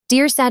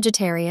Dear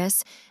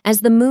Sagittarius,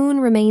 as the moon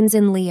remains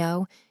in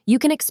Leo, you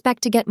can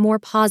expect to get more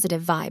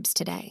positive vibes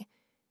today.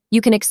 You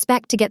can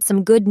expect to get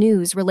some good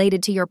news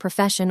related to your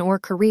profession or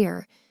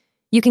career.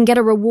 You can get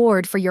a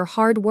reward for your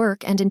hard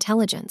work and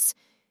intelligence.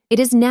 It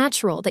is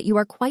natural that you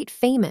are quite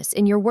famous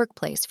in your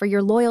workplace for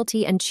your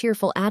loyalty and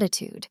cheerful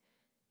attitude.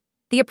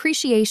 The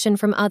appreciation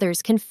from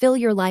others can fill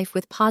your life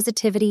with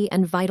positivity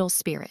and vital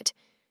spirit.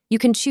 You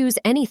can choose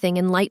anything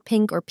in light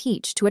pink or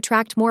peach to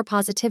attract more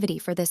positivity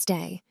for this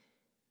day.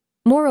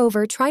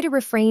 Moreover, try to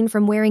refrain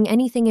from wearing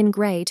anything in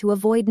gray to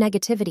avoid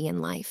negativity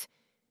in life.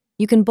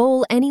 You can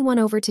bowl anyone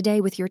over today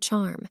with your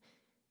charm.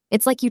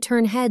 It's like you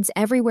turn heads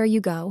everywhere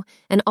you go,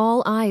 and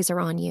all eyes are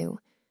on you.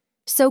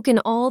 Soak in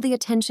all the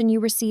attention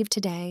you receive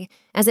today,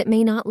 as it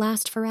may not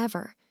last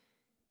forever.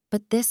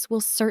 But this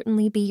will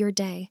certainly be your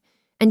day,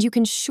 and you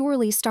can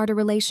surely start a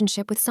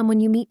relationship with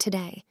someone you meet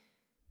today.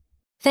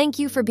 Thank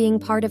you for being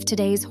part of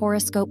today's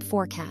horoscope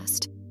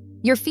forecast.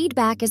 Your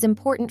feedback is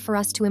important for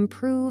us to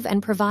improve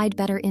and provide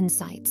better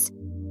insights.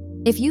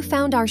 If you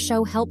found our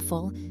show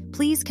helpful,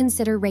 please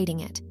consider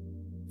rating it.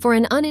 For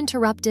an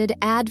uninterrupted,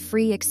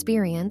 ad-free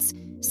experience,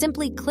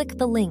 simply click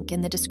the link in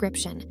the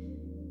description.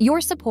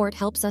 Your support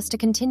helps us to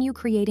continue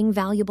creating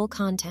valuable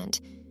content.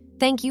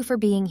 Thank you for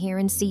being here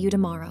and see you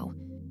tomorrow.